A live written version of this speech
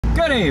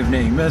Good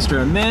evening,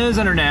 Mr. and Ms.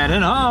 Internet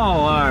and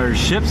all our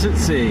ships at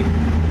sea.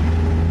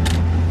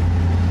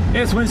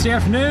 It's Wednesday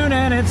afternoon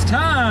and it's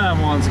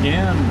time once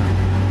again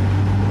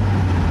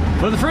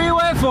for the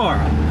Freeway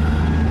Forum.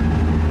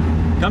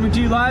 Coming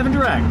to you live and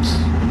direct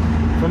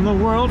from the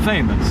world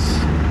famous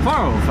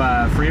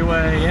 405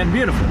 Freeway in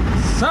beautiful,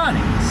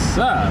 sunny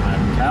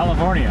Southern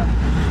California.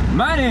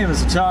 My name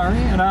is Atari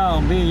and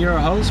I'll be your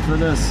host for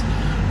this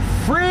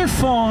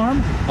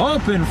free-form,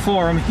 open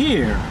forum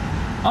here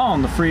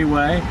on the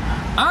freeway.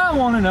 I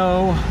want to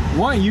know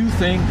what you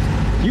think.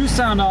 You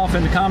sound off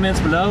in the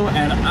comments below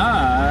and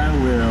I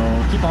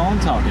will keep on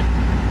talking.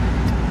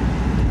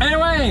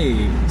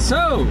 Anyway,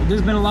 so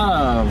there's been a lot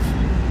of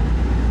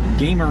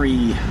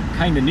gamery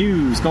kind of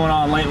news going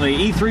on lately.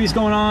 E3's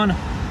going on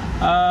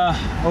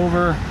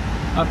over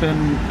up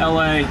in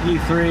LA,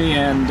 E3,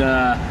 and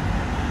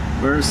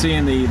we're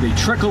seeing the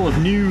trickle of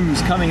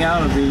news coming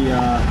out of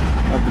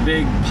the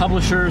big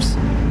publishers.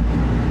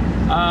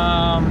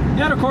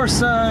 And of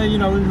course, you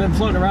know, we've been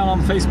floating around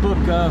on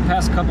Facebook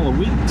past couple of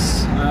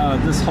weeks.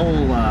 This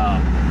whole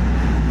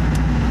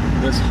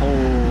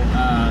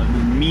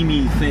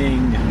meme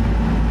thing,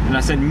 and I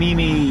said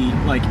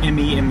meme like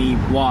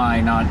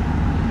M-E-M-E-Y, not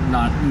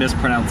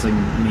mispronouncing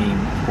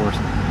meme, of course.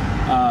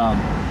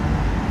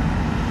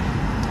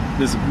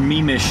 This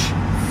meme-ish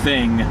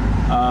thing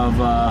of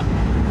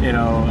you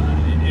know,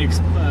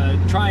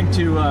 trying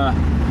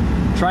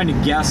to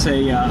guess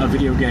a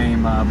video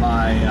game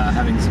by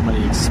having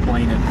somebody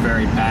explain it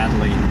very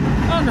badly.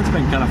 And it's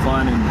been kind of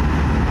fun, and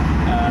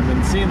I've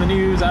been seeing the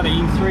news out of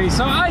E3,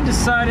 so I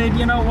decided,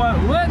 you know what,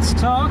 let's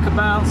talk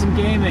about some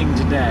gaming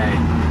today.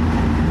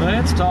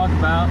 Let's talk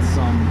about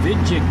some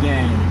video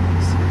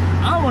games.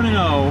 I want to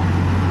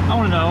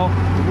know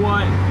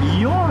what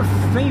your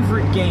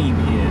favorite game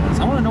is.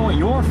 I want to know what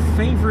your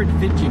favorite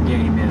video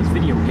game is.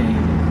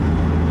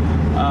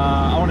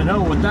 I want to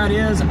know what that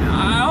is.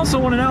 I also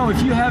want to know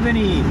if you have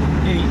any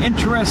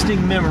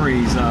interesting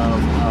memories of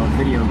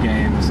video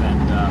games,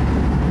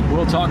 and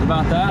we'll talk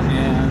about that.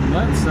 And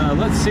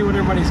let's see what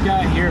everybody's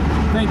got here.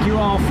 Thank you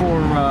all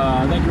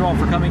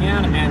for coming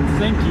in, and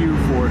thank you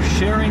for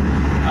sharing.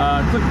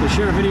 Click the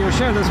share video,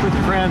 share this with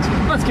your friends.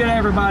 Let's get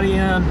everybody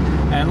in,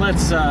 and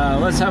let's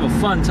have a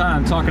fun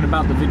time talking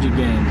about the video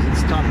games.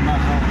 Let's talk about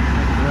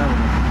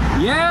how.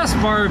 Yes,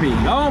 Barbie.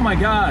 Oh my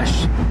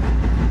gosh.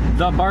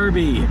 The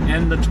Barbie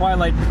and the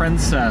Twilight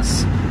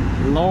Princess.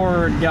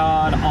 Lord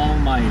God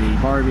Almighty.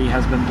 Barbie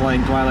has been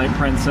playing Twilight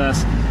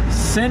Princess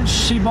since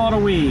she bought a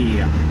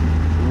Wii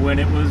when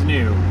it was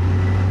new.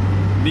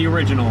 The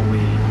original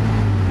Wii.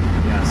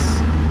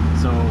 Yes.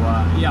 So,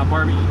 yeah,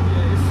 Barbie,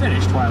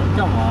 finish Twilight.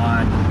 Come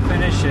on.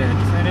 Finish it.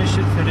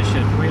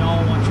 We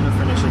all want you to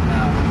finish it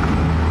now.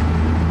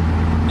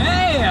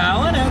 Hey,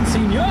 Alan, haven't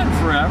seen you in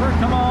forever.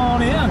 Come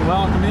on in.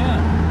 Welcome in.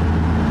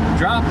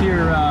 Drop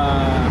your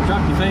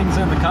things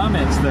in the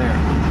comments there.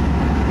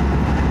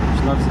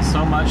 She loves it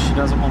so much she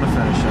doesn't want to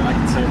finish it. I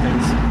can say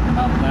things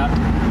about that.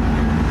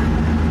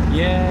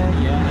 Yeah.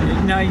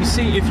 Now you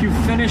see, if you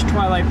finish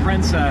Twilight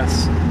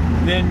Princess,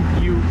 then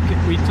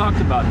we talked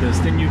about this.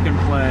 Then you can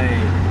play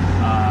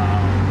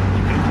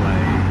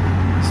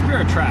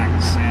Spirit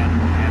Tracks and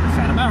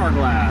Phantom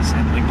Hourglass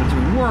and Link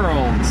Between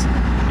Worlds,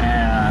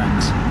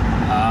 and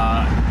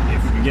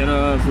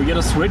if we get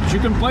a Switch, you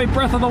can play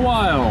Breath of the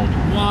Wild.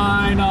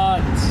 Why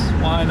not?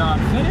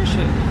 Finish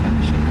it.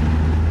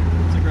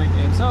 It's a great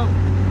game. So,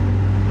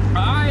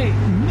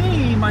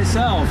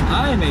 myself,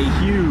 I am a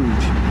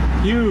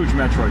huge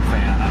Metroid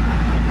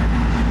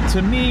fan.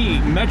 To me,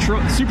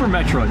 Super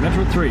Metroid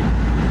 3.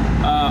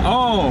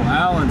 Oh,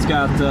 Alan's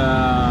got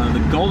the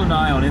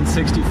GoldenEye on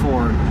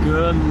N64.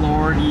 Good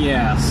Lord,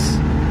 yes.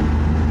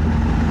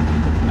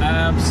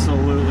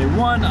 Absolutely.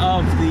 One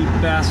of the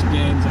best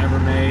games ever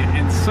made,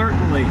 and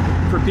certainly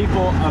for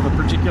people of a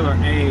particular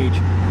age,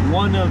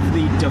 one of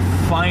the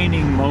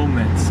defining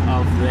moments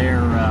of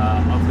their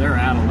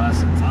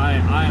adolescence. I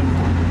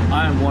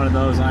am one of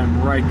those.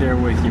 I'm right there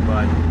with you,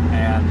 bud.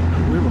 And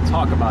we will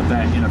talk about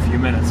that in a few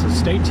minutes, so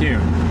stay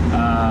tuned.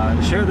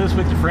 Share this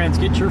with your friends,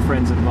 get your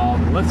friends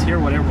involved, and let's hear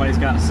what everybody's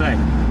got to say.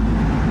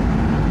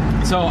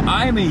 So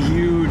I'm a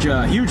huge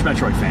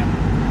Metroid fan.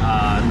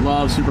 I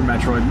love Super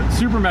Metroid.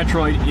 Super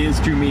Metroid is,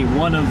 to me,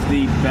 one of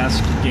the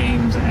best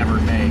games ever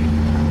made.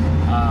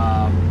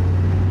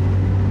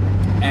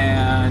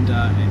 And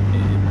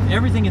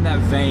everything in that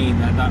vein,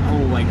 that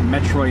whole like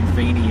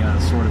Metroidvania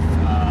sort of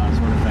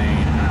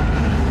vein.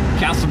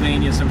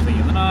 Castlevania Symphony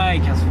of the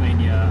Night,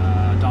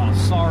 Castlevania Dawn of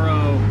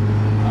Sorrow.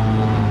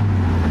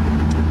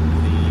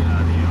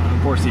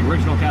 Of course, the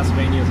original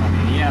Castlevania is on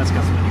the NES,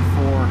 Castlevania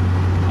 4.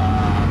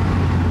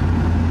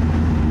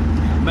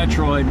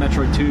 Metroid,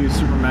 Metroid 2,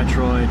 Super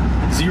Metroid,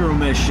 Zero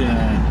Mission,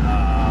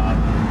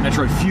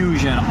 Metroid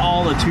Fusion,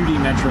 all the 2D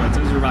Metroids.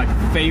 Those are my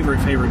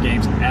favorite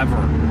games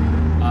ever.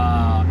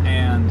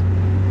 And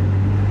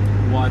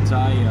what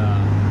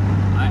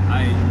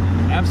I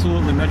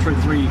absolutely,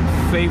 Metroid 3,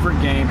 favorite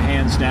game,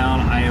 hands down.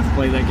 I have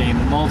played that game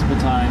multiple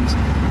times,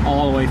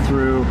 all the way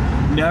through.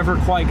 Never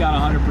quite got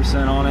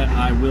 100% on it.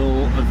 I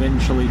will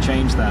eventually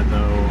change that,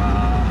 though.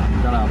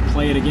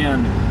 it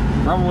again,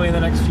 probably in the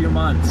next few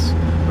months.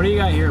 What do you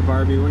got here,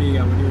 Barbie? What do you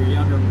got? When you were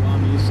younger,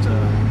 Mom used to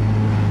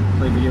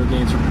play video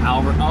games from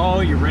Albert.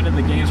 Oh, you rented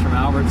the games from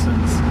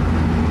Albertsons.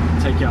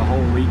 Take you a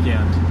whole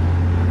weekend.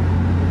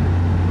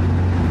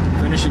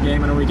 Finish a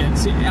game in a weekend.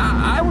 See,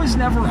 I was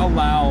never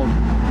allowed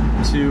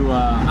to.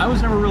 I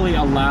was never really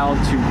allowed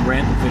to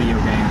rent video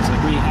games.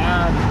 Like we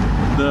had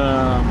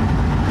the.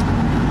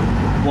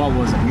 What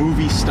was it?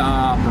 Movie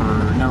Stop,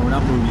 or no,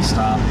 not Movie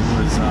Stop.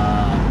 It was.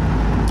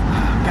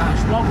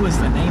 Gosh, what was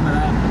the name of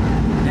that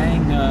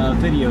dang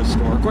video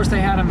store? Of course, they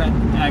had them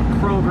at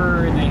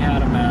Kroger, and they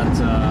had them at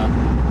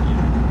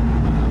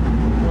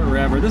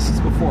wherever. This is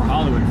before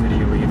Hollywood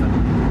Video, even.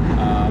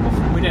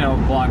 We didn't have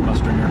a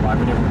Blockbuster nearby.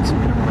 We never went to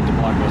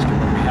Blockbuster,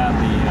 but we had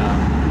the.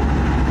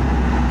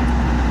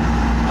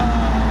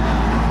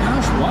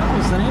 Gosh, what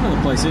was the name of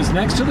the place? It's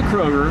next to the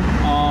Kroger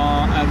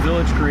at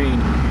Village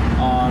Green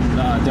on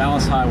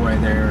Dallas Highway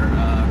there,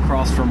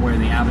 across from where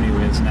the Avenue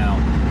is now.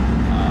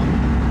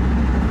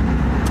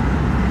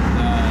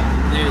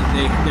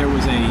 There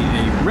was a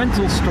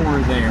rental store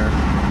there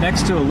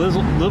next to a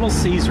Little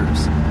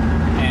Caesars,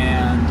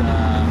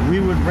 and we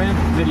would rent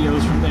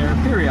videos from there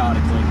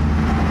periodically.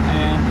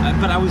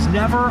 But I was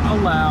never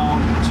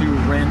allowed to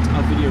rent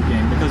a video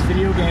game because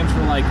video games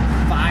were like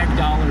 $5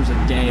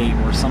 a day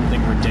or something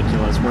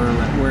ridiculous,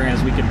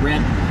 whereas we could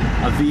rent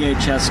a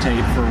VHS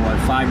tape for what,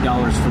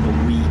 $5 for the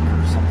week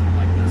or something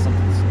like that,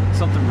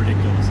 something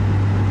ridiculous.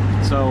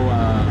 So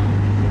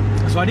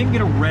I didn't get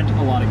to rent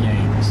a lot of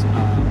games.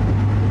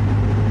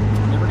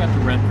 Got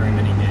to rent very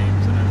many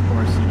games, and of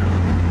course,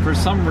 for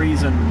some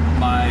reason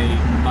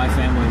my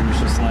family was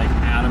just like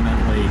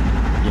adamantly,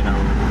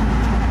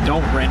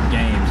 don't rent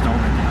games, don't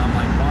rent games. I'm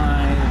like,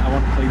 why? I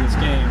want to play this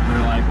game. And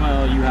they're like,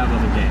 well, you have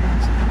other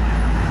games.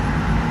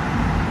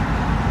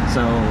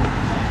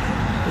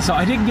 So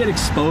I didn't get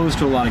exposed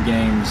to a lot of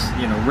games,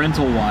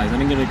 rental wise. I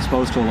didn't get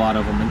exposed to a lot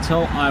of them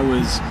until I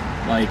was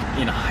like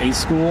in high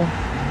school.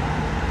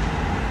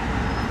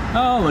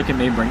 Oh, look at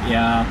me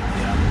yeah.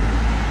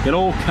 Good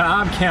old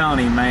Cobb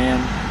County, man.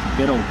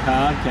 Good old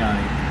Cobb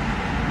County.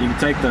 You can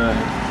take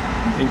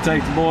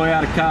the boy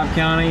out of Cobb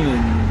County,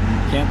 and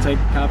you can't take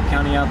Cobb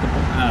County out the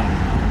boy. I don't know.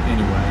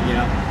 Anyway,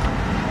 yeah.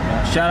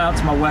 Shout out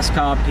to my West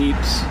Cobb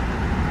peeps.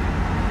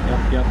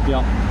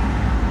 Yep.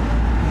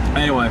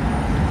 Anyway,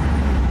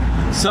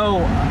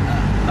 so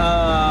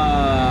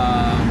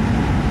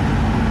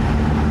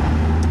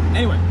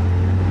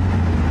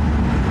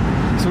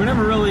So we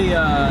never really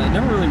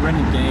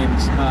rented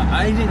games.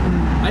 I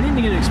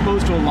didn't get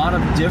exposed to a lot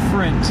of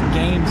different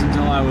games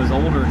until I was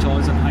older, until I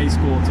was in high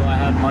school, until I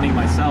had money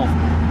myself.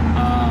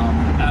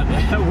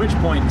 At which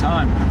point in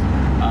time,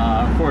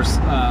 of course,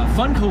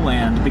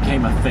 Funcoland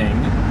became a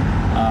thing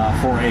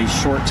for a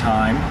short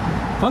time.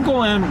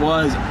 Funcoland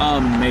was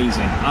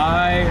amazing.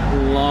 I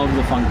loved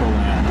the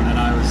Funcoland, and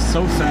I was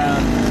so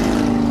sad.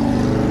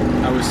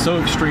 I was so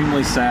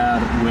extremely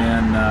sad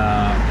when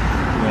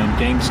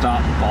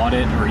GameStop bought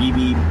it, or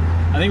EB,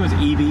 I think it was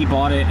EB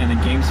bought it, and then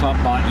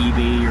GameStop bought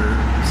EB, or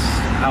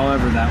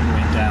however that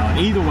went down.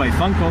 Either way,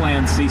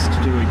 Funcoland ceased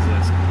to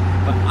exist.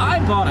 But I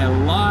bought a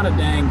lot of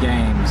dang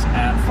games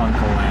at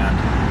Funcoland.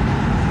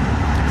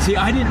 See,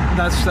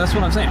 that's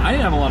what I'm saying. I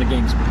didn't have a lot of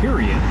games,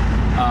 period,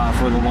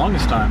 for the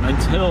longest time,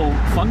 until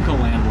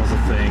Funcoland was a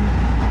thing.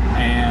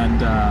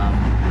 And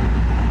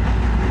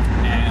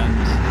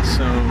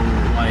so,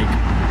 like,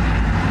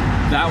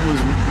 that was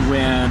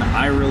when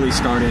I really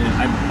started.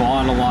 I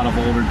bought a lot of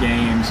older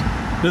games.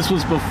 This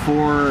was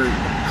before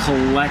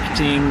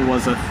collecting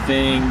was a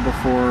thing,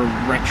 before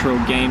retro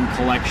game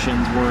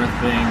collections were a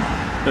thing.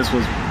 This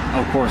was,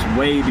 of course,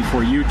 way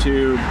before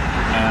YouTube,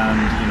 and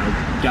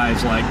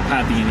guys like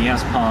Pat the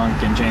NES Punk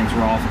and James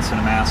Rolfe and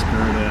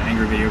Cinemassacre, the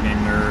Angry Video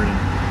Game Nerd,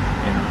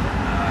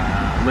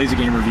 and Lazy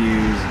Game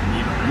Reviews.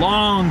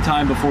 Long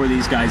time before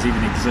these guys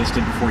even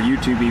existed, before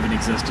YouTube even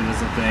existed as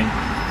a thing.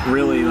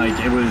 Really, like,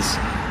 it was.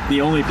 The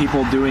only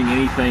people doing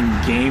anything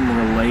game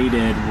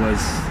related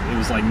was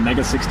like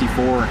Mega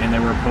 64, and they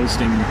were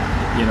posting,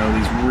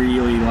 these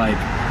really like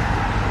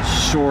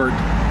short,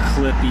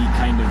 clippy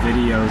kind of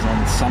videos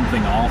on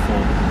something awful,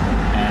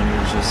 and it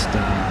was just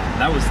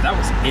that was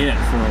it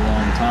for a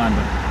long time.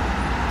 But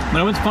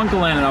when I went to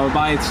Funcoland, and I would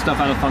buy stuff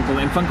out of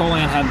Funcoland, and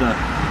Funcoland had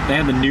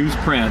the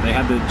newsprint. They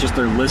had just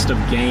their list of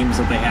games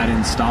that they had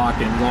in stock,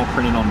 and it was all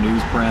printed on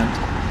newsprint,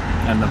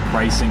 and the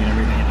pricing and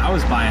everything. And I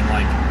was buying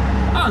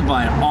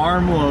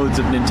armloads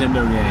of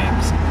Nintendo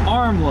games.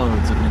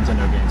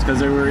 Because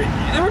they were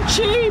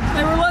cheap.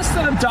 They were less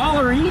than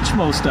 $1 each,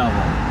 most of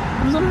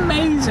them. It was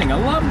amazing. I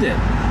loved it.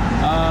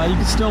 You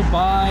could still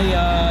buy,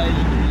 I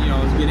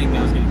was getting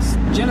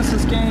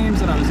Genesis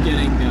games, and I was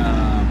getting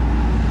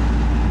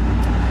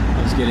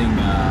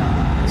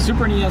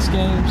Super NES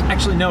games.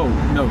 Actually, no,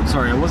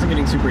 sorry, I wasn't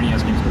getting Super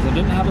NES games because I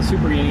didn't have a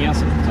Super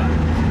NES at the time.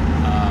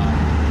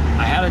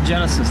 I had a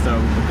Genesis,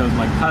 though, because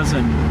my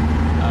cousin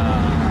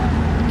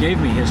gave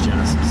me his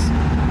Genesis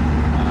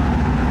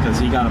because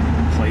he got a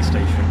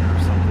PlayStation or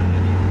something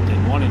and he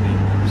didn't want it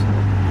anymore.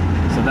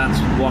 So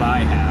that's what I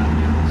had.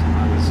 So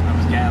I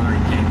was gathering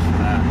games for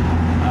that.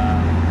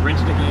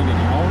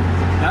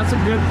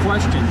 that's a good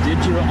question.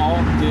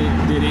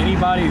 Did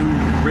anybody who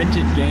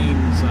rented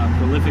games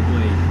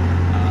prolifically,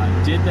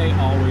 did they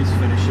always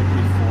finish it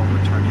before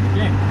returning the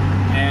game?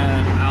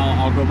 And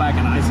I'll go back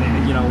and I say,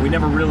 you know,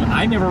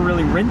 I never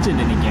really rented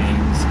any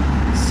games,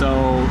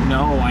 so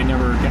no, I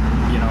never,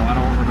 you know, I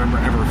don't remember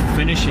ever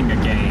finishing a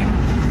game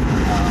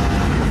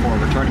before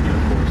returning it,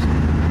 of course.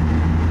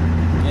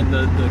 And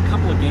the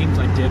couple of games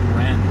I did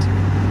rent,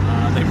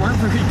 they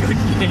weren't very good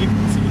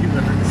games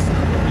either. So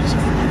it's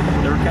just,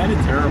 they were kind of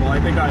terrible. I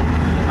think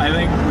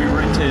we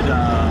rented.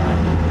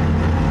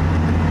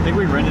 I think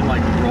we rented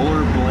like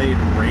Rollerblade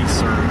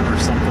Racer or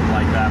something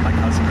like that. My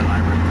cousin and I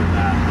rented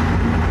that.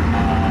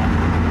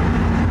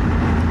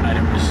 And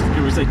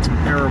it was a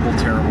terrible,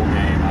 terrible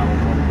game. I will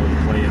probably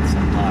play it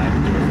sometime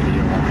and do a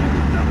video on it.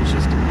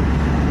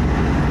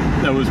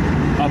 That was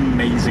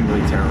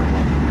amazingly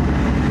terrible.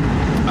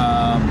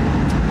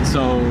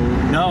 So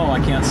no, I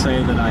can't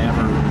say that I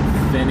ever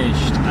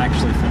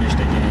actually finished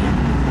a game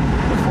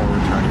before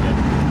returning it.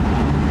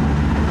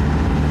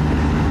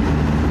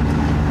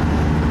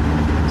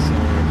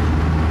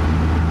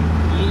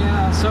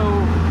 So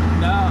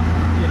now,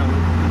 you know,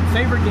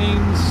 favorite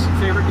games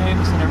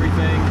and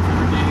everything.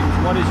 Favorite games.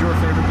 What is your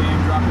favorite game?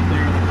 Drop it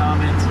there in the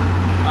comments.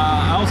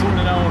 I also want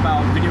to know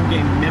about video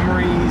game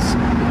memories.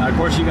 Of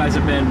course, you guys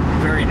have been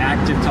very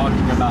active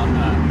talking about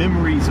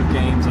memories of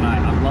games, and I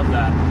love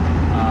that.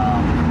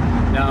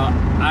 Now,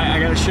 I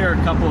got to share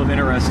a couple of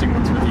interesting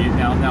ones with you.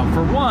 Now,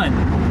 for one,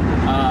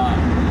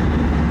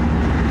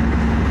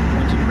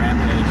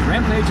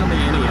 Rampage on the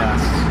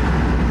NES.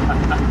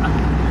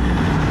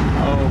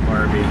 Oh,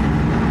 Barbie.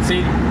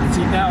 See.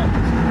 Now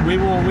we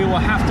will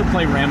have to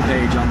play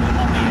Rampage on the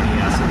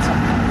NES at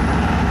some point.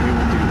 We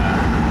will do that.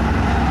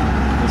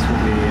 This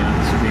will be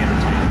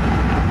entertaining.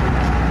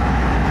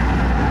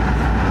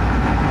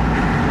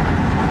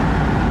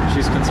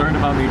 She's concerned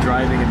about me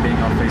driving and being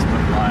on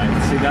Facebook Live.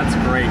 See, that's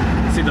great.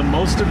 See, the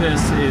most of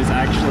this is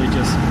actually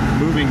just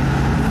moving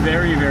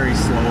very, very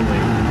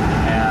slowly,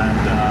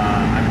 and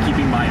I'm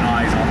keeping my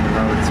eyes on the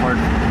road. It's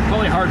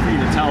probably hard for you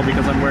to tell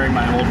because I'm wearing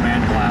my old man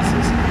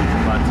glasses,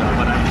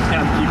 but I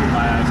am keeping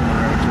my eyes on the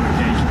road to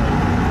occasionally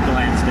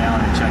glance down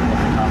and check what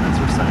the comments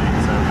are saying.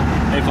 So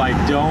if I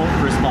don't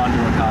respond to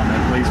a comment,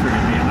 please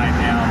forgive me. I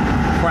am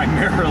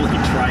primarily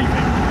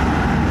driving.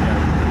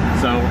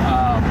 Yeah.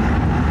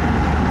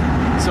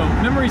 So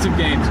memories of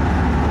games.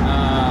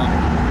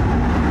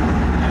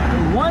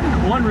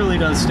 One really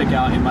does stick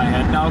out in my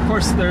head. Now, of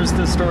course, there's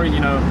the story, you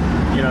know,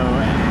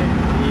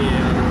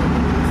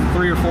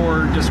 3 or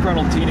 4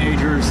 disgruntled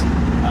teenagers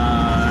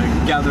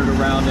gathered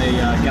around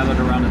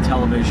a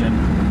television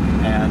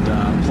and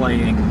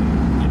playing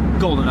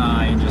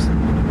GoldenEye and just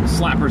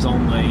slappers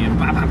only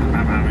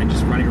and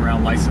just running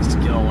around License to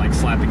Kill, like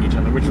slapping each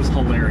other, which was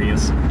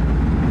hilarious.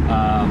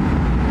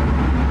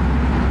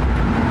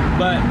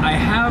 But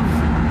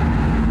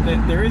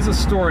there is a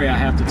story I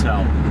have to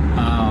tell.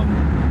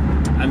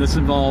 And this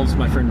involves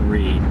my friend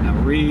Reed. Now,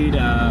 Reed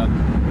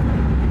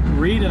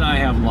and I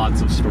have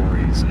lots of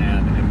stories,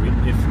 and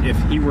if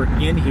he were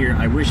in here,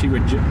 I wish he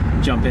would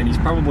jump in. He's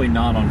probably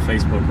not on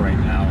Facebook right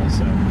now,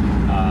 so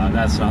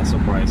that's not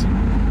surprising.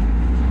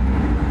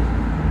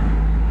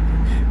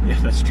 Yeah,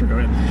 that's true.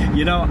 And,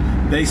 you know,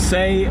 they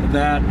say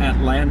that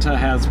Atlanta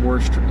has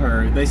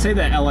they say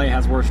that LA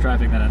has worse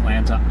traffic than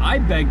Atlanta. I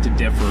beg to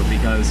differ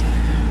because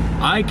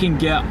I can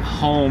get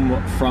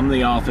home from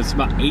the office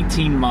about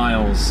 18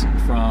 miles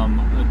from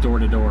door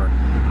to door.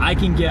 I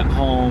can get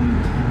home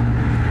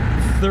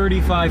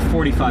 35,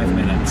 45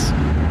 minutes,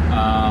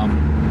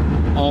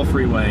 all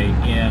freeway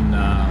in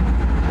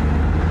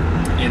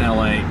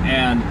LA.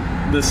 And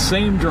the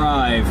same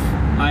drive,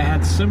 I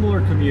had similar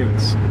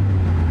commutes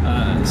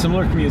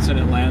in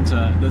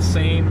Atlanta. The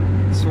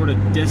same sort of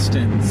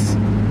distance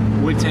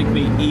would take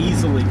me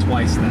easily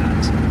twice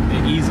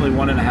that. Easily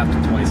 1.5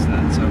 to twice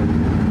that. So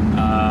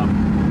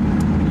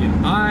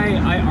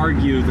I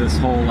argue this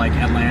whole like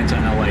Atlanta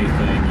LA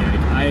thing.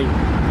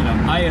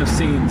 I have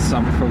seen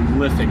some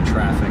prolific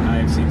traffic. I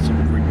have seen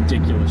some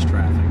ridiculous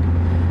traffic,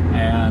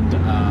 and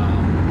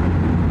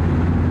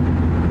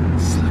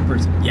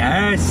slappers.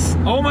 Yes.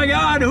 Oh my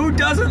God. Who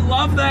doesn't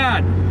love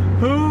that?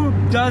 Who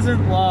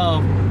doesn't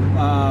love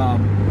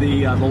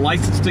the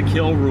License to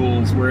Kill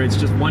rules, where it's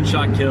just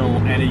one-shot kill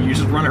and you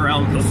just run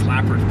around with the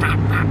slappers? Pop,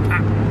 pop,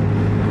 pop.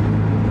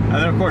 And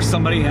then, of course,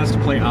 somebody has to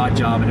play Odd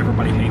Job, and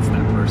everybody hates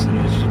that person.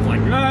 It's just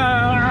like,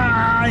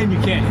 ah, and you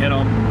can't hit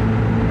them.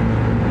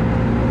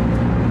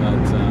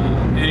 But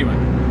anyway,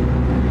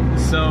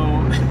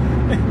 so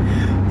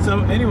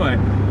anyway,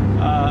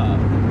 I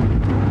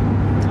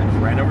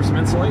just ran over some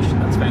insulation.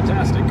 That's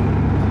fantastic.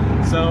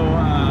 So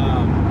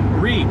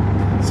Reed.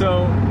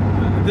 So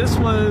this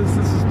was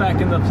back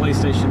in the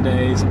PlayStation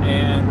days,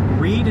 and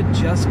Reed had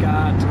just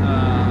gotten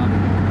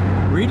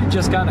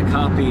a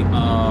copy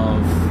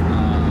of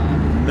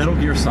Metal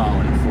Gear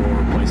Solid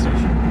for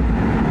PlayStation.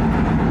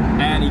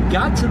 And he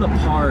got to the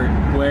part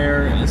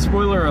where,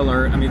 spoiler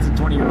alert, I mean, it's a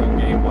 20-year-old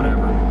game,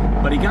 whatever,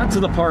 but he got to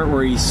the part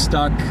where he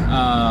stuck,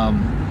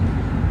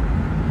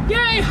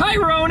 yay, hi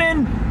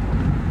Ronan!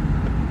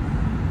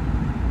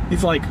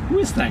 He's like, who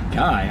is that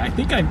guy? I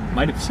think I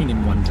might have seen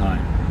him one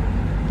time.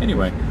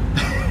 Anyway.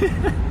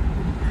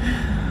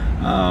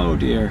 Oh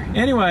dear.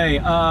 Anyway,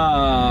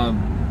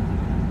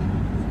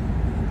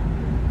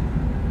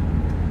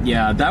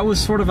 yeah, that was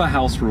sort of a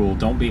house rule.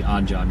 Don't be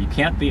Odd Job. You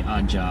can't be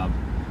Odd Job.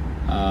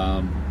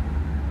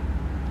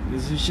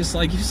 It's just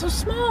like, he's so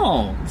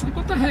small. It's like,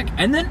 what the heck?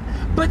 And then,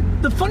 but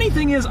the funny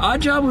thing is, Odd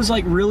Job was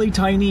like really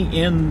tiny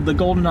in the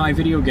GoldenEye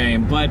video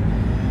game, but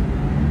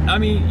I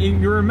mean,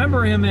 you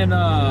remember him in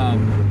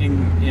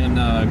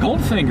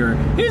Goldfinger.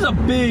 He's a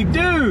big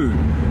dude.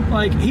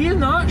 Like, he's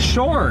not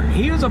short.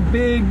 He is a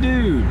big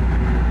dude.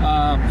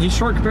 He's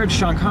short compared to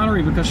Sean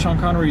Connery because Sean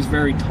Connery is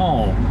very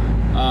tall.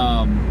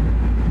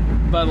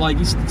 But like,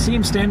 you see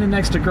him standing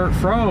next to Gert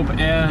Frobe,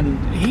 and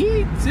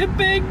he's a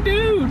big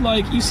dude.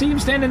 Like, you see him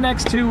standing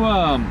next to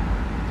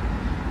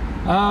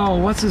oh,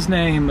 what's his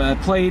name?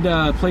 Played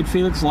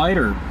Felix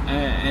Leiter,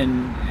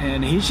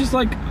 and he's just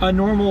like a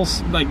normal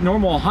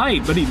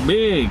height, but he's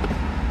big.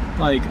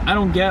 Like, I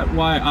don't get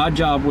why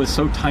Oddjob was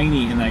so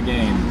tiny in that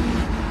game.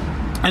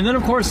 And then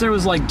of course there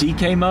was like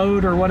DK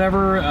mode or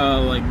whatever,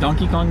 like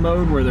Donkey Kong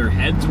mode, where their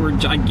heads were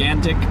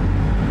gigantic,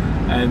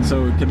 and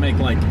so it could make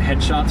like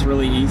headshots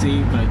really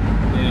easy. But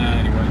yeah,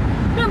 anyway,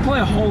 I didn't play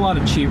a whole lot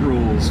of cheat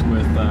rules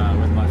with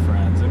my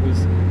friends. It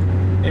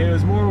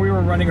was more we were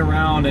running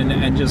around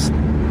and just,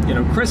 you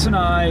know, Chris and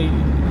I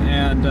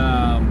and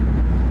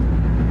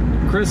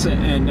Chris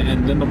and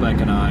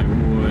Dindlebeck and I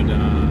would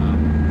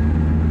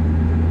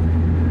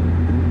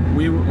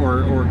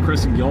or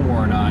Chris and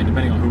Gilmore and I,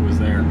 depending on who was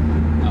there,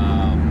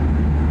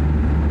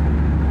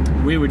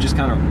 we would just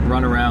kind of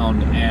run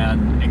around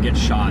and get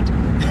shot.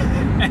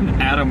 And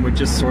Adam would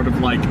just sort of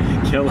like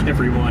kill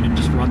everyone and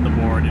just run the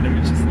board, and it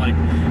was just like,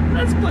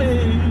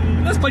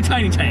 let's play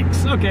Tiny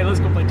Tanks. Okay, let's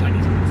go play Tiny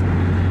Tanks.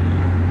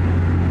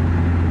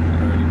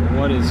 Alrighty,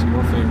 what is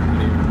your favorite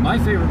video game? My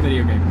favorite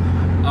video game.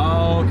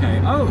 Oh,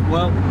 okay. Oh,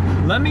 well,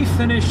 let me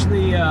finish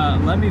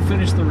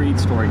the Reed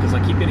story, because I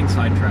keep getting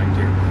sidetracked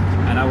here,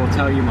 and I will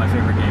tell you my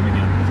favorite game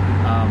again.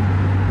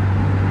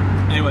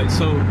 Anyway,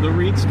 so the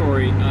Reed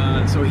story.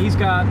 So he's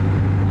got,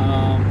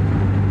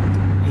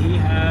 he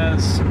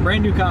has a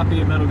brand new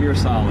copy of Metal Gear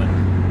Solid,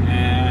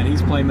 and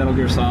he's playing Metal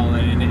Gear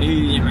Solid, and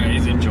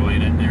he's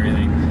enjoying it and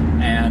everything.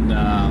 And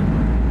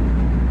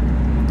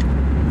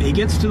he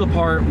gets to the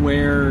part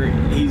where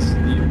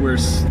where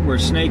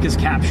Snake is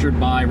captured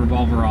by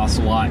Revolver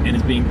Ocelot and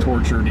is being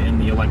tortured in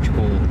the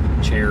electrical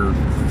chair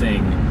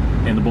thing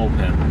in the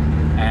bullpen.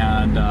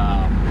 And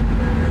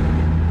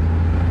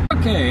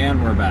okay,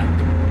 and we're back.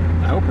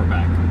 I hope we're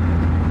back.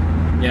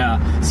 Yeah,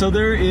 so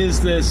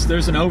there's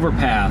an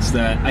overpass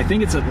that, I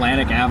think it's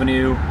Atlantic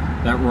Avenue,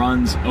 that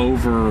runs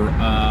over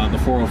the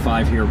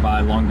 405 here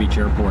by Long Beach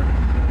Airport.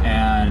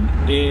 And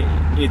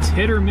it's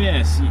hit or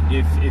miss.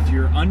 If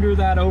you're under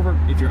that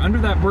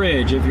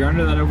bridge, if you're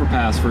under that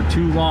overpass for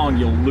too long,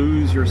 you'll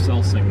lose your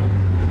cell signal.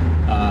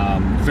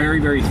 Very,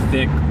 very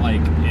thick,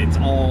 like, it's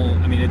all,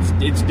 I mean,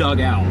 it's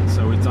dug out,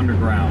 so it's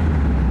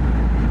underground.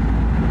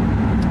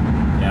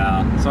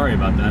 Yeah, sorry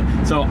about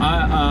that. So,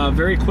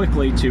 very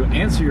quickly, to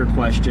answer your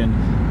question,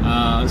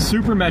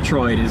 Super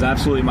Metroid is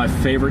absolutely my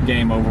favorite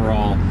game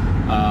overall,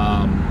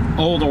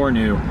 old or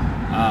new.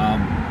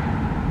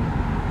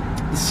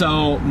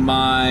 So,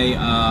 my,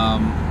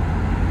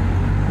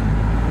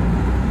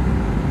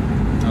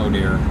 oh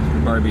dear,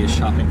 Barbie is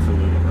shopping for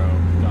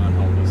LuLaRoe. God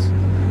help us.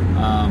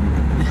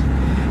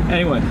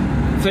 Anyway,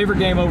 favorite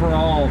game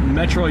overall,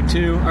 Metroid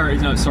 2, or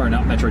no, sorry,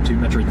 not Metroid 2,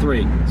 Metroid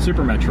 3,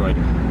 Super Metroid,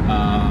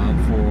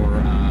 for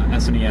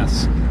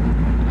SNES.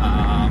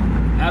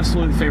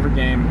 Absolute favorite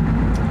game.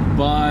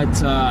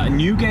 But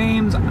new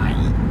games,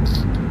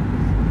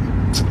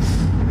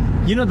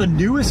 you know, the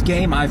newest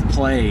game I've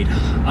played,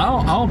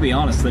 I'll be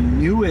honest, the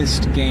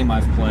newest game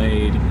I've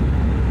played,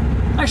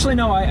 actually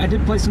no, I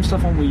did play some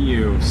stuff on Wii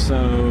U,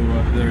 so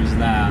there's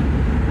that.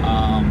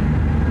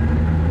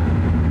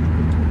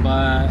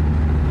 But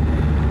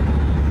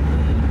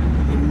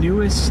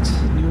newest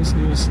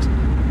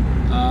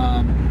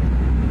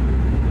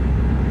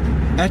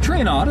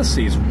Etrian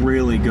Odyssey is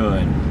really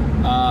good.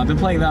 I've been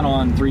playing that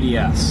on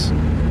 3DS.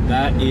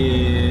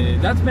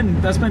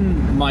 That's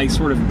been my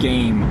sort of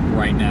game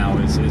right now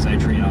is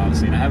Etrian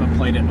Odyssey, and I haven't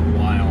played it in a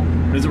while.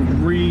 But it's a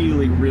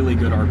really, really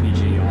good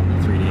RPG on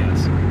the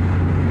 3DS.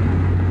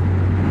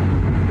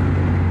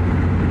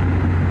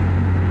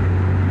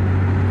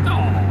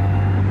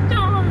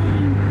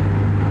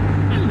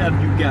 I love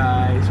you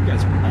guys. You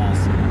guys are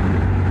awesome.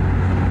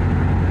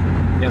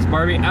 Yes,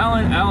 Barbie.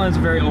 Alan's a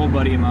very old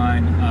buddy of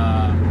mine.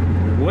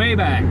 Way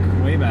back.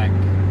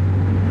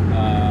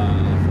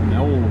 From the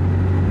old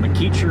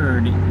McKeecher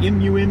and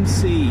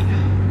MUMC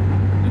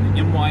and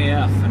the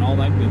MYF and all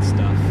that good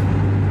stuff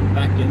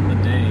back in the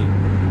day.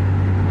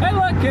 Hey,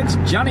 look, it's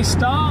Johnny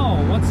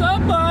Stahl. What's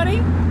up,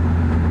 buddy?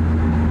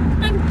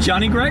 And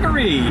Johnny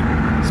Gregory.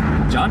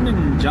 John,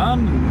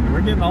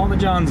 we're getting all the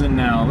Johns in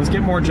now. Let's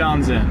get more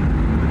Johns in.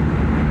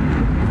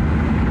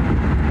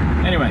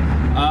 Anyway,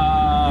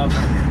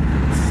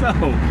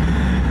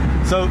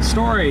 so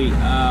story.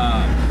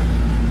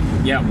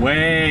 Yeah,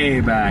 way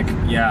back.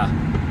 Yeah.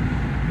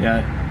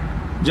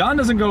 John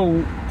doesn't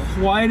go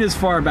quite as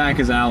far back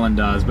as Alan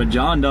does, but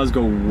John does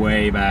go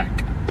way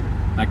back.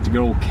 Like to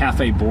good old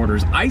Cafe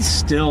Borders. I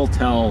still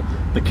tell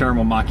the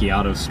caramel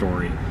macchiato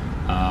story.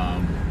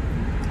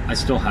 I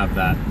still have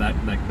that.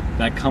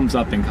 That comes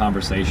up in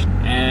conversation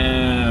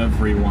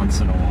every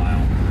once in a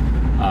while.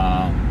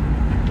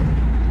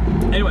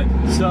 Anyway,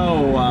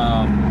 so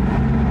I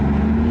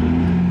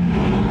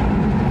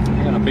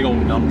got a big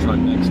old dump truck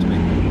next to me.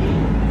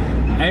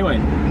 Anyway,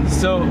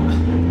 so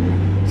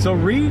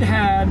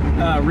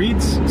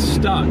Reed's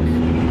stuck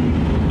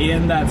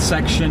in that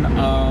section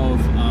of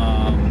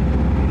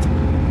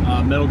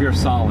Metal Gear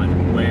Solid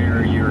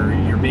where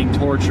you're being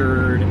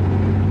tortured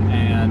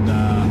and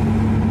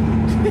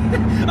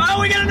oh,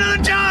 we got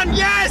another John!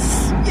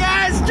 Yes!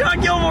 John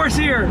Gilmore's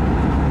here!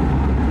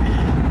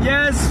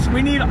 Yes,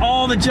 we need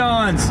all the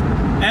Johns.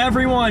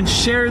 Everyone,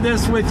 share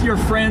this with your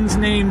friends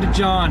named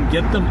John.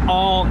 Get them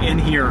all in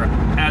here.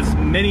 As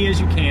many as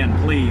you can,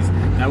 please.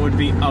 That would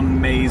be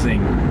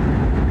amazing.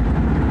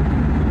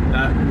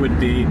 That would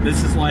be.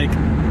 This is like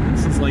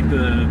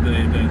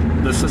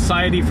the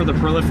Society for the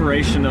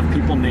Proliferation of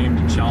People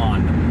Named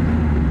John.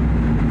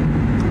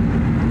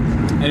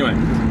 Anyway,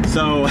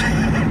 so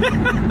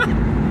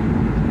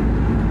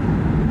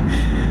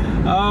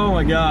oh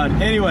my God.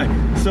 Anyway,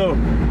 so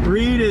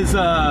Reed is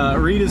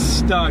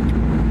stuck.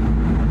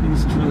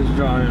 He's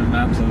drawing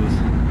maps of this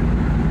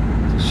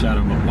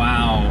shadow. But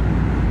wow,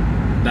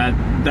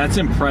 that's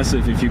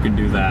impressive if you can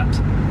do that.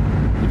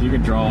 If you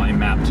can draw a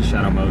map to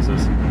Shadow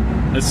Moses.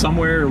 It's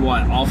somewhere,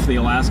 what, off the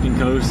Alaskan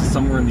coast,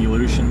 somewhere in the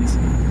Aleutians.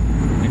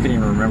 I can't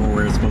even remember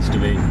where it's supposed to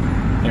be.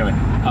 Anyway,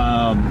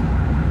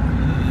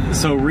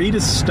 so Reed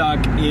is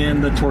stuck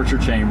in the torture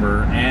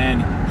chamber,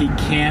 and he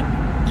can't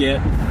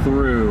get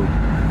through.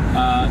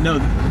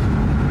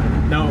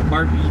 No,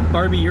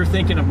 Barbie, you're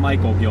thinking of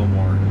Michael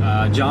Gilmore.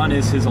 John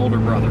is his older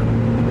brother.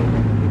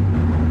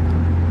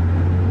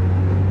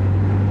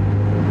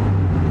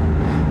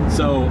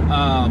 So,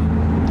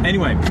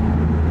 anyway,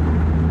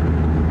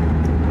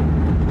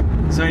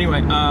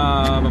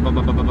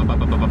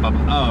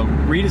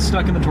 Reed is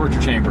stuck in the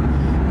torture chamber,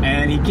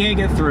 and he can't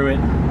get through it,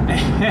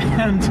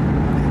 and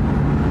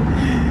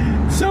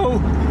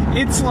so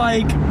it's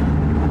like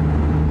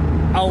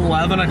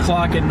 11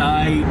 o'clock at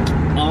night,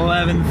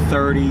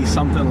 11:30,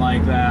 something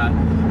like that,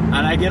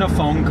 and I get a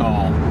phone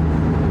call,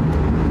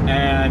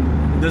 and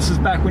this is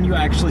back when you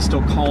actually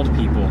still called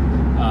people.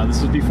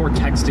 This was before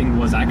texting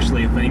was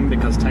actually a thing,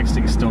 because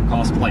texting still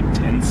cost like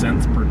 10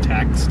 cents per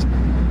text.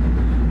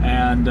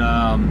 And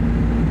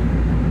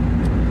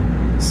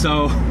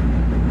so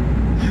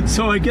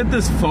I get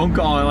this phone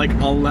call at like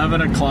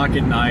 11 o'clock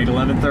at night,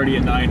 11:30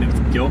 at night, and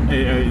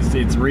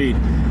it's Reed.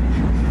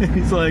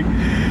 He's like,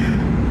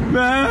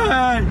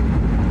 "Matt,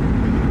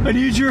 I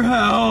need your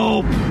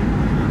help.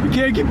 I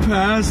can't get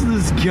past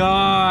this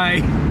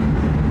guy."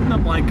 And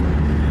I'm like,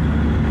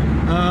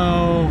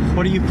 "Oh,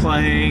 what are you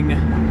playing?"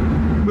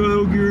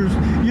 "Metal Gears.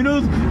 You know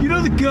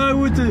the guy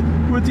with the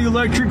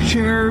electric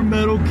chair,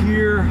 Metal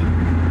Gear."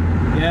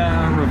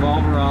 "Yeah,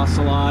 revolver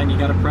oscillon. You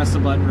gotta press the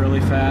button really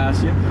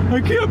fast." "Yeah,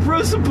 I can't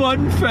press the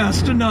button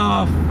fast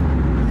enough."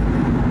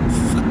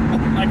 So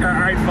I'm like, all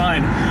right,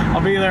 fine.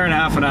 I'll be there in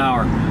half an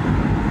hour.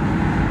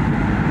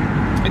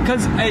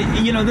 Because,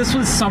 this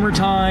was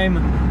summertime.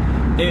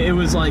 It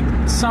was like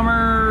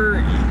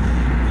summer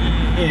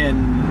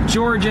in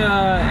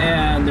Georgia,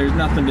 and there's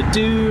nothing to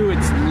do.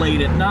 It's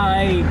late at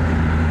night.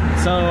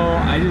 So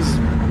I just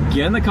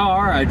get in the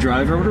car. I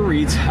drive over to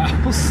Reed's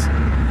house.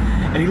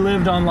 And he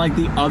lived on like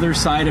the other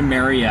side of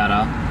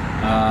Marietta,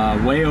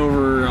 way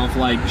over off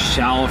like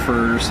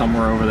Shalford or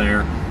somewhere over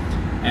there.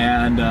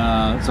 And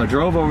so I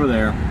drove over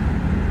there.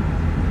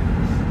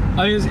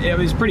 It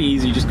was pretty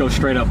easy. Just go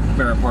straight up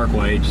Barrett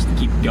Parkway, just to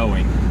keep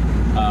going.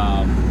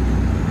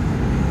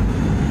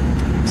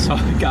 So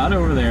I got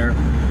over there.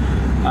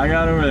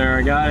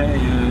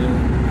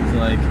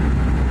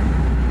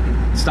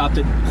 Stopped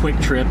at Quick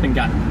Trip and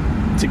got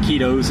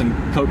taquitos and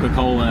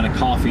Coca-Cola and a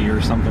coffee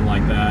or something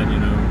like that.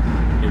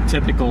 Your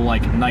typical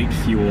like night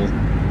fuel.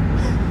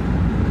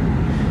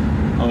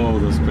 Oh,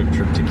 those Quick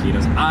Trip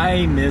taquitos.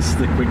 I miss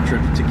the Quick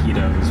Trip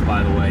taquitos,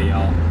 by the way,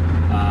 y'all.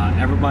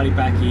 Everybody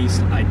back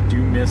east, I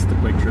do miss the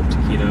Quick Trip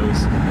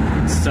taquitos.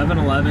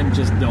 7-Eleven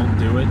just don't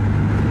do it.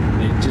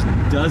 It just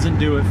doesn't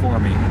do it for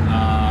me.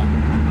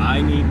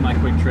 I need my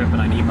Quick Trip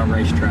and I need my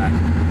racetrack.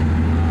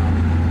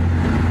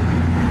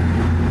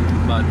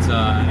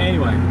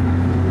 Anyway,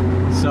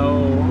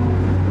 so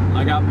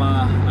I got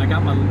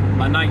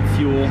my night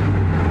fuel,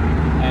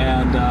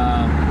 and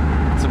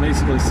so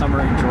basically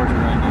summer in Georgia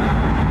right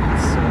now.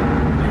 It's so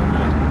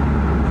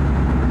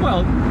humid.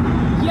 Well,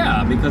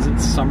 yeah, because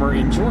it's summer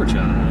in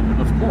Georgia,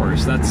 of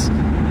course. That's,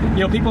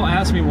 people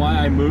ask me why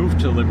I moved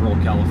to liberal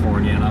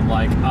California, and I'm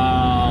like,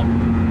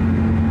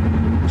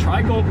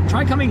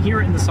 try coming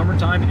here in the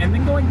summertime and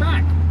then going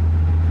back.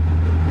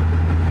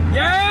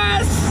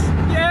 Yes!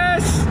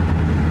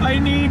 I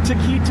need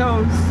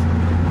taquitos.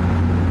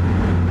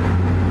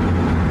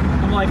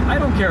 I'm I'm like, I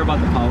don't care about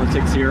the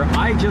politics here.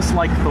 I just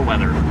like the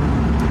weather.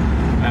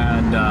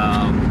 And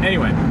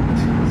anyway,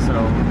 so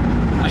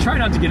I try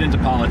not to get into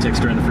politics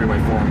during the Freeway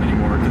Forum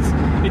anymore because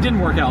it didn't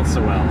work out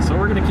so well. So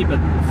we're going to keep it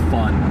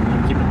fun. We're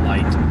going to keep it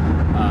light.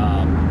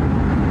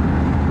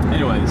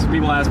 Anyways,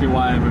 people ask me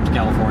why I moved to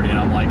California, and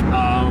I'm like,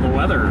 the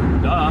weather,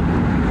 duh.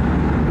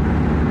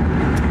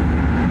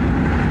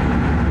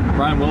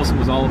 Brian Wilson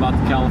was all about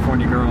the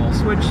California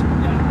girls, which,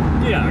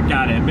 yeah,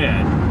 gotta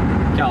admit,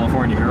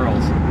 California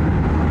girls.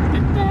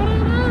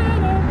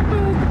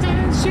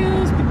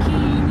 Shoes,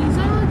 bikinis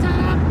on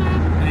top.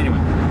 Anyway,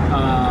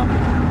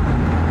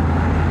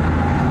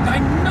 I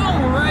know,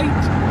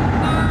 right?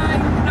 I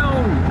know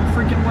the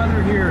freaking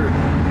weather here.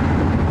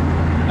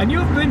 And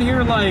you've been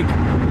here like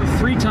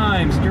 3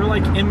 times. You're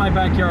like in my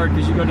backyard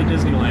because you go to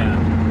Disneyland.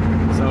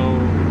 So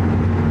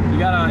you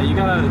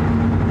gotta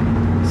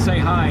say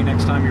hi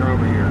next time you're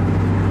over here.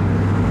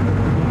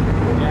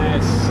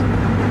 Yes,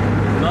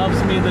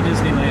 loves me the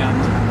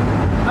Disneyland.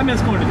 I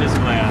miss going to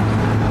Disneyland.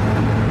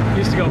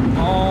 Used to go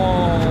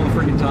all the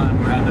freaking time.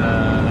 We had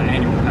the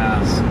annual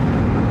pass,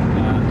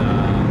 and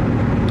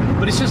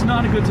but it's just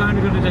not a good time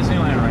to go to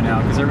Disneyland right now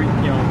because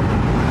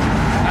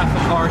half the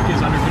park is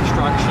under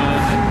construction,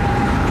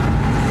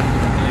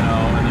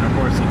 and then of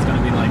course it's going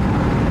to be like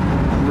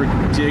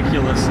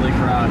ridiculously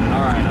crowded.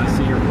 All right, I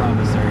see your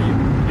promise there.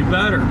 You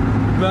better.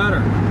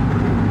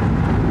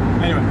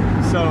 Anyway,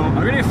 so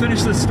I'm going to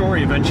finish this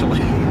story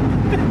eventually.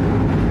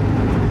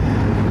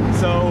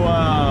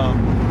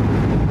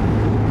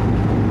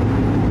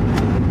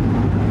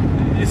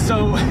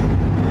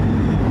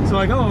 So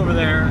I go over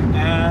there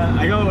and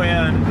I go in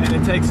and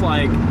it takes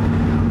like,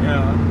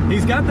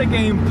 he's got the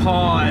game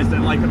paused at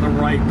like at the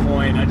right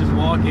point. I just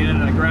walk in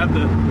and I grab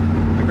the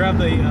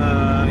he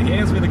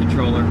hands me the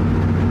controller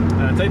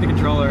and I take the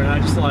controller and I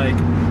just like,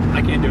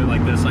 I can't do it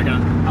like this. I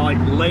like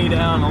lay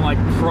down, I'm like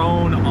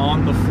prone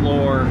on the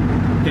floor,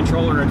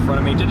 controller in front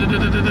of me. I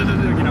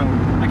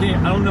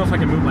don't know if I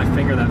can move my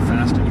finger that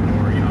fast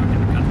anymore. I'm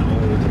getting kind of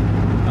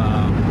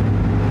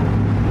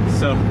old.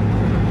 So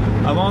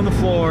I'm on the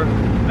floor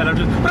and I'm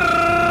just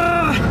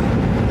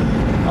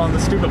on the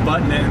stupid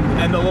button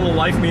and the little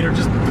life meter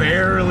just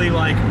barely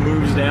like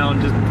moves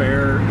down, just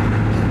bare.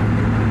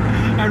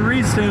 And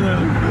Reed's standing there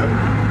like,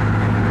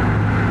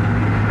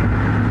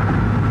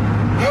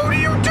 how do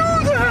you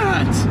do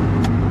that?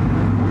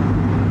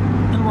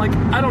 And I'm like,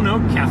 I don't know,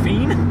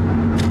 caffeine?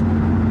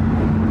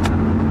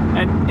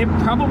 And it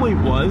probably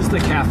was the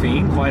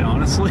caffeine, quite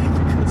honestly,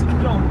 because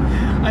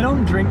I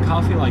don't drink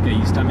coffee like I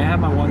used to. I mean, I have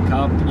my 1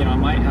 cup, I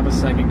might have a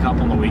second cup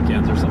on the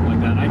weekends or something like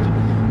that.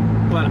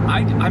 But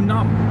I'm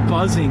not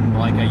buzzing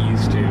like I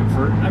used to,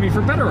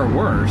 for better or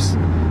worse. But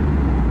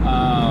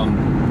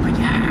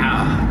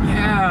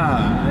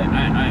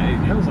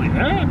I was like,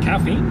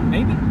 caffeine,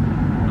 maybe.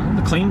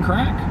 The clean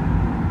crack.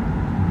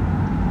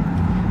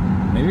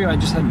 Maybe I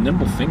just had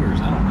nimble fingers,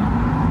 I don't know.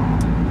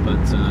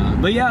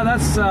 But yeah,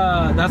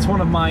 that's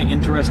one of my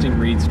interesting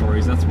Reed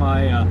stories. That's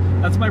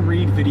my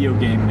Reed video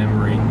game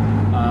memory.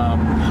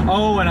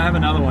 Oh, and I have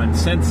another one.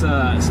 Since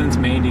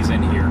Mandy's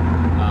in here,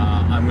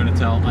 I'm going to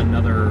tell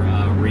another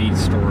Reed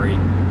story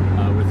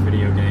with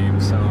video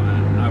games. So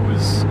I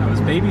was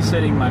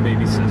babysitting my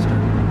baby sister,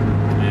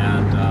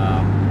 and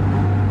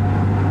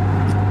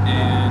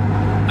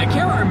I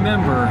can't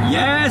remember.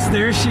 Yes,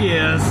 there she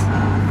is.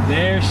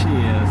 There she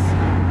is.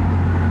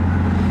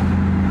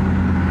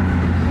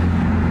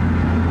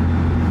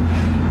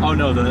 Oh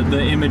no,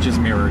 the image is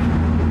mirrored.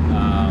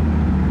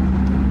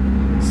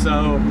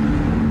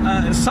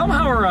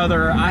 Somehow or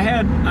other, I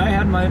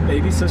had my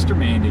baby sister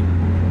Mandy,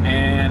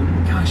 and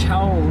gosh,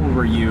 how old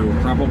were you?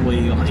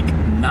 Probably like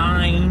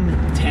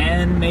 9,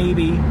 10,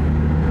 maybe.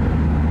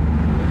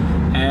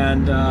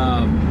 And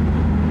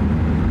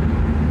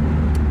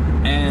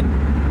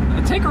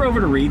I take her over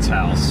to Reed's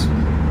house,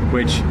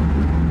 which,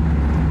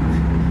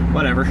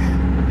 whatever.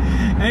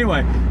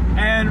 Anyway,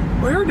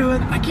 and we were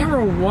doing, I can't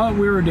remember what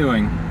we were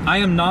doing. I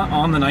am not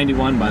on the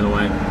 91, by the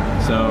way,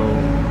 so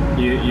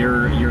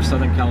your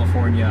Southern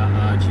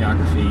California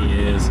geography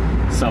is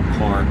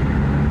subpar,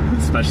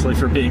 especially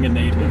for being a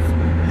native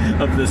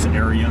of this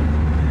area.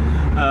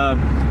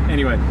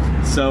 Anyway,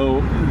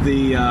 so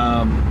we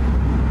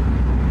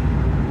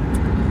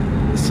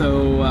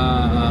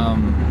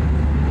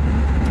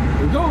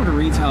go over to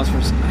Reed's house for,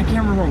 I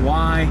can't remember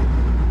why,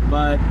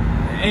 but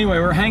anyway,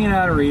 we're hanging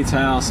out at Reed's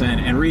house,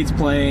 and Reed's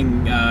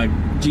playing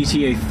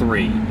GTA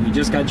 3. He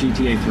just got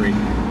GTA 3,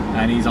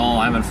 and he's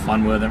all having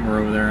fun with it. We're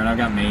over there, and I've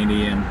got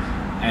Mandy, and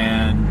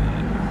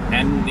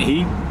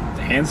he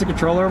hands the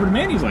controller over to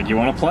Mandy. He's like, "You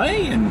want to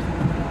play?" And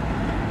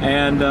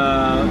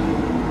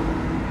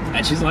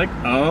she's like,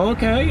 "Oh,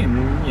 okay,"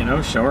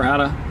 and show her how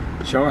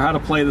to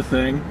play the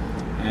thing.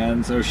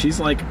 And so she's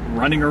like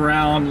running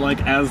around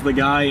like as the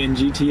guy in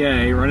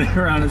GTA, running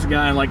around as a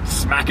guy and like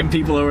smacking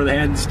people over the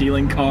head and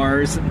stealing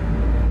cars.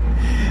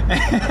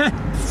 And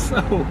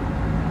so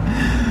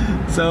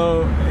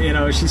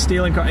she's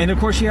stealing cars, and of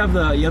course you have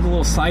the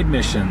little side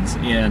missions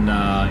in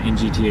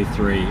GTA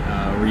 3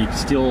 where you can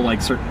steal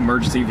like certain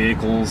emergency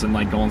vehicles and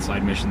like go on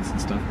side missions and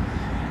stuff.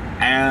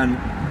 And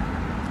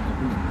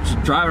she's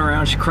driving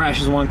around, she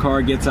crashes one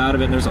car, gets out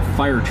of it, and there's a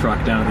fire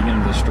truck down at the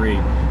end of the street.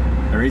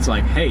 And he's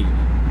like, hey,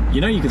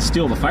 you know you can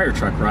steal the fire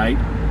truck, right?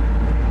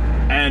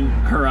 And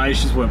her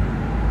eyes just went,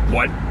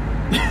 what?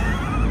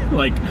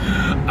 Like,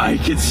 I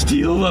could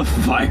steal a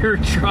fire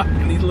truck?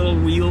 And these little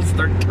wheels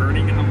start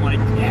turning, and I'm like,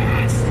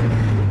 yes!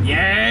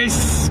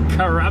 Yes!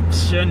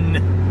 Corruption!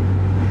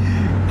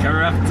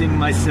 Corrupting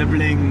my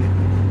sibling.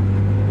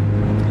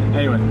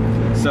 Anyway,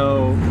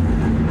 so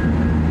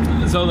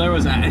there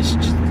was that. She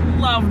just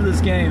loved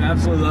this game,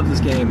 absolutely loved this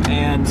game.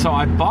 And so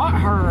I bought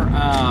her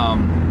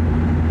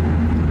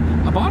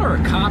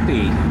a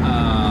copy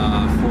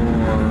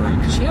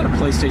because she had a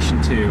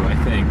PlayStation 2, I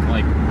think.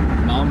 Like,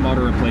 Mom bought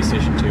her a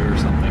PlayStation 2 or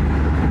something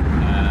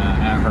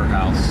at her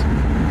house.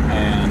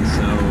 And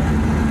so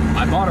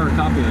I bought her a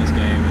copy of this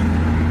game,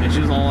 and she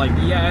was all like,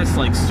 yes,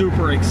 like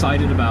super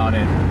excited about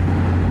it.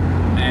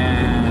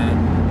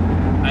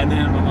 And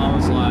then my mom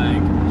was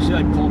like, she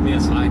like pulled me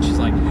aside. She's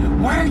like,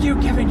 why are you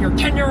giving your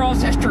 10-year-old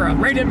sister a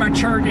rated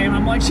mature game?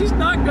 I'm like, she's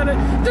not gonna,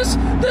 this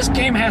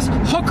game has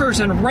hookers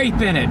and rape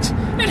in it.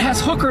 It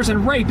has hookers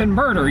and rape and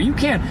murder. She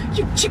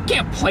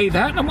can't play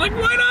that. And I'm like,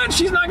 why not?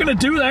 She's not gonna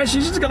do that.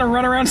 She's just gonna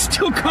run around and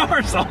steal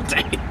cars all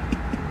day.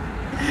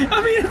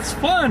 I mean, it's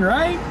fun,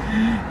 right?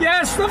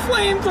 Yes, the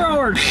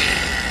flamethrower.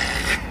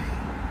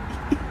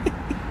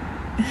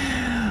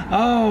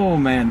 Oh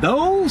man,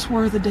 those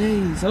were the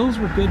days. Those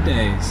were good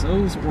days.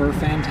 Those were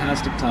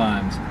fantastic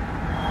times.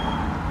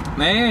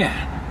 Man,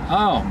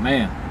 oh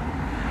man.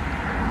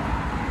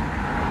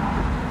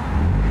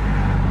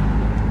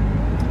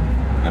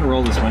 Gotta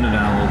roll this window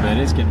down a little bit.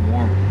 It's getting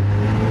warm.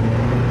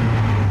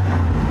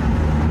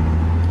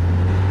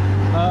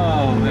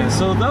 Oh man,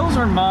 so those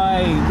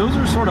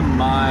are sort of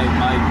my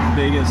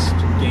biggest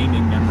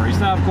gaming memories.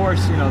 Now, of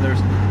course,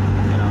 there's,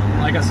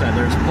 like I said,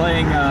 there's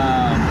playing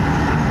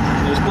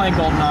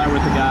GoldenEye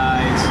with the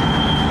guys,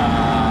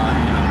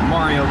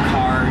 Mario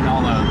Kart, and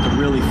all the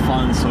really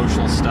fun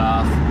social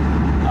stuff.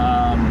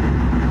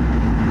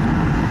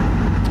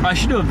 I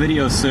should do a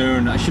video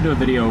soon. I should do a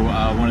video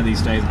one of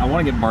these days. I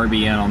want to get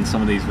Barbie in on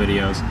some of these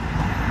videos.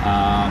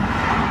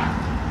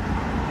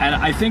 And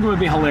I think it would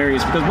be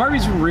hilarious because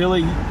Barbie's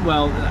really,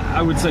 well,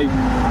 I would say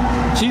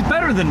she's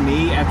better than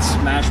me at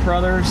Smash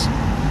Brothers.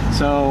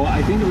 So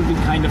I think it would be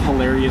kind of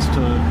hilarious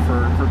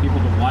for people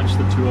to watch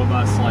the two of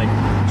us like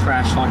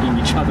trash talking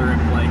each other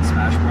and playing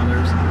Smash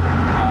Brothers,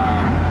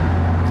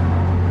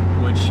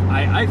 which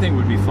I think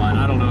would be fun.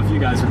 I don't know if you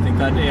guys would think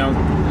that.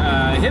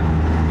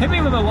 Hit me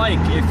with a like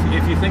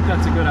if you think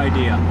that's a good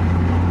idea,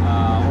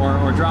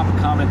 or drop a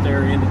comment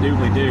there in the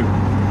doobly-doo,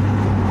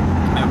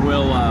 and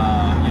we'll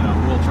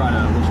try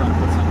to put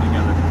something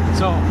together.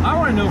 So I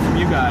want to know from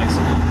you guys,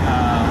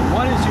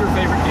 what is your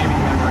favorite gaming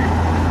memory?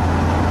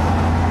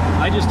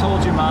 I just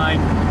told you mine.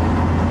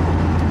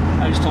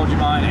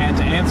 And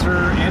to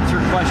answer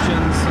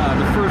questions,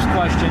 the first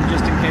question,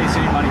 just in case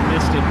anybody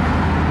missed it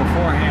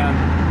beforehand,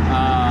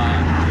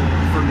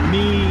 for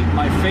me,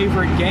 my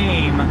favorite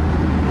game.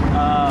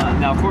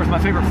 Now, of course, my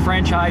favorite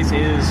franchise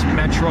is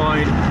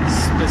Metroid,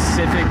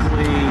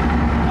 specifically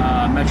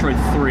Metroid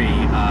 3,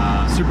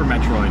 Super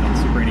Metroid on the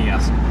Super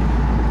NES.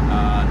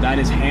 That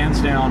is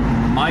hands down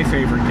my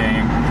favorite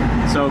game.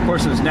 So, of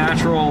course, it was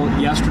natural.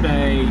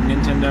 Yesterday,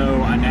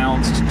 Nintendo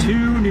announced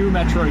 2 new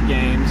Metroid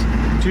games,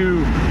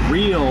 2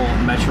 real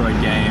Metroid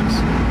games.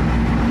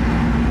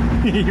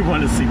 You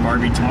want to see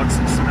Barbie talk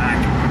some smack.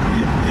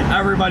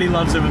 Everybody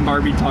loves it when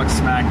Barbie talks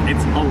smack.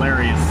 It's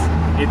hilarious.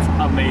 It's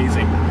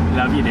amazing.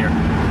 Love you, dear.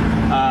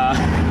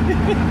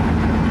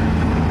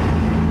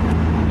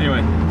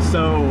 Anyway,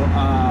 so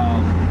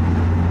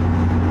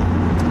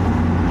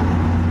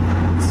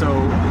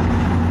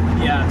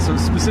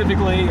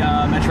specifically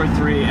Metroid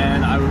 3,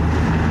 and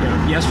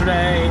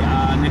yesterday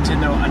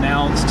Nintendo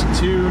announced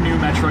 2 new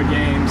Metroid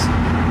games.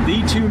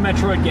 The 2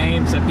 Metroid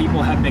games that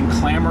people have been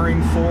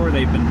clamoring for,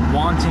 they've been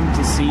wanting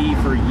to see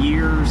for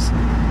years.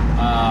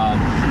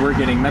 We're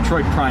getting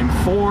Metroid Prime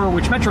 4,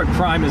 which Metroid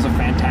Prime is a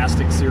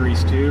fantastic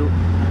series too.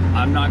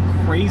 I'm not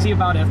crazy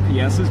about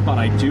FPSs, but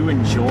I do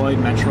enjoy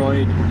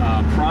Metroid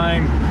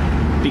Prime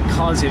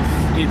because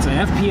it's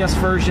an FPS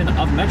version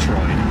of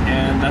Metroid,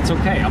 and that's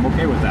okay. I'm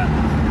okay with that.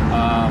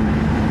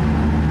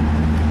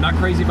 Not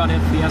crazy about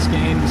FPS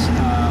games,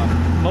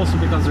 mostly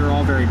because they're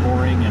all very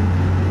boring and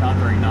not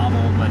very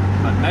novel, but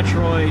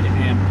Metroid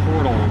and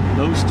Portal,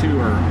 those 2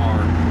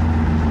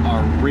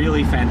 are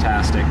really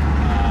fantastic.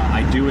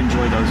 I do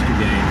enjoy those 2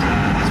 games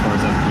as far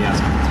as FPS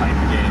type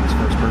games,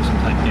 first-person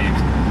type games.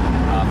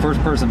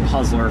 First-person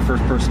puzzler,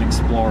 first-person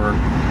explorer,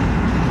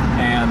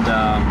 and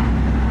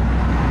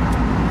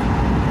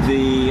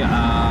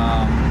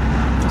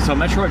so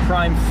Metroid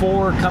Prime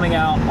 4 coming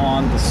out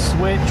on the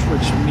Switch,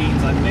 which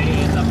means I may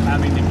end up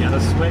having to get a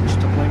Switch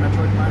to play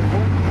Metroid Prime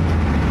 4.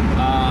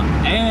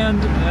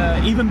 And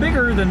even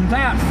bigger than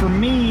that for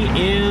me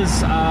is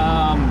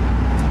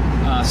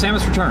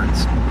Samus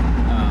Returns.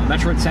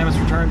 Metroid Samus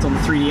Returns on the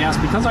 3DS.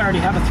 Because I already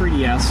have a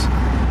 3DS,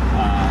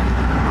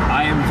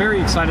 I am very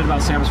excited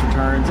about Samus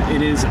Returns.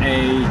 It is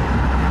a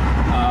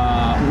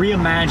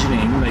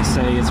reimagining, they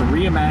say, is a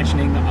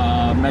reimagining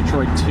of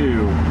Metroid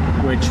 2,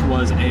 which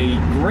was a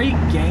great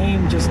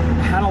game, just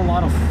had a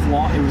lot of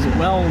flaws. It was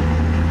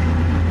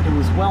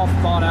well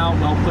thought out,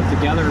 well put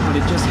together, but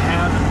it just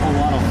had a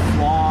lot of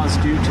flaws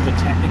due to the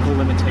technical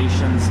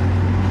limitations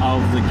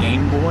of the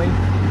Game Boy.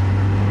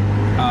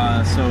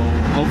 So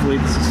hopefully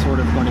this is sort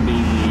of going to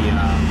be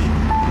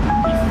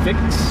the fix,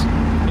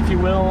 if you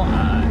will.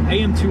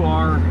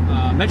 AM2R,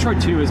 Metroid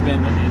 2 has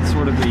been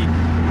sort of a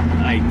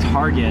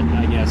target,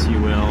 I guess you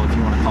will, if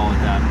you want to call it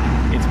that.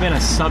 It's been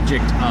a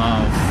subject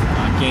of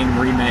game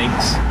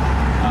remakes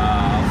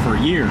for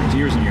years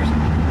and years.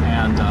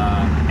 And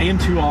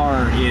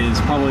AM2R is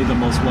probably the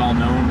most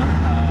well-known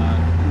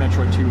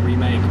Metroid 2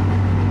 remake,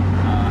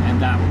 and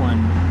that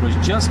one was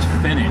just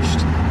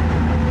finished.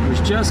 It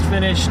was just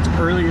finished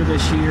earlier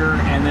this year,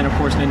 and then of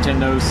course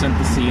Nintendo sent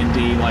the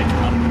C&D like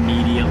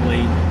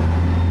immediately,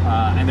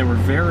 and they were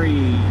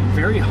very,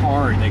 very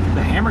hard.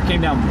 The hammer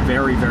came down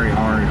very, very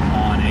hard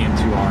on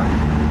AM2R,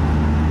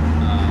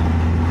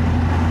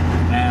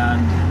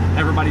 and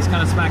everybody's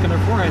kind of smacking their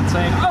forehead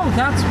saying, "Oh,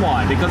 that's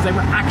why," because they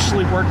were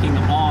actually working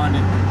on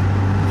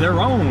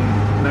their own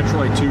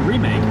Metroid 2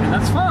 remake, and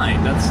that's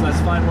fine. That's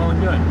fine, well and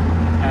good.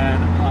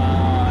 And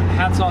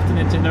hats off to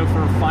Nintendo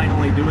for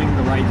finally doing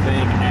the right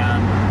thing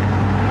and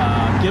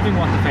giving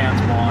what the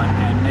fans want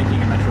and making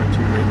a Metroid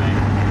 2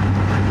 remake.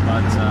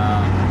 But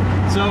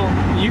so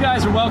you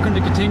guys are welcome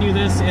to continue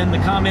this in the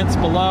comments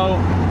below.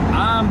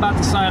 I'm about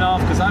to sign off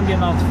because I'm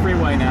getting off the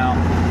freeway now.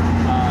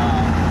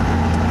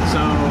 So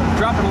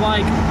drop it a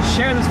like,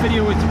 share this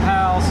video with your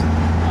pals.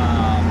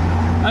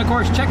 And of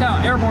course, check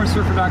out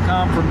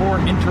airbornesurfer.com for more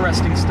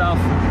interesting stuff.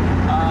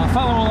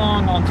 Follow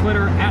along on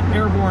Twitter at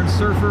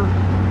airbornesurfer.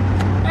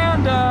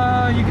 And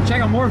you can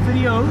check out more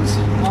videos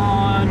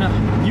on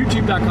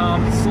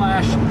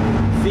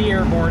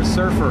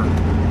youtube.com/theairbornesurfer.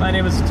 My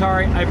name is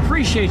Atari. I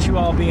appreciate you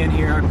all being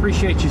here. I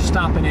appreciate you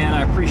stopping in.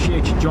 I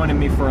appreciate you joining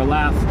me for a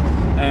laugh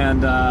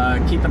and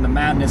keeping the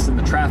madness and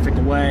the traffic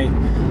away.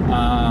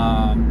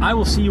 I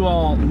will see you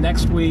all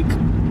next week.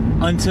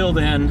 Until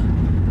then,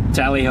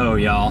 tally ho,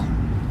 y'all.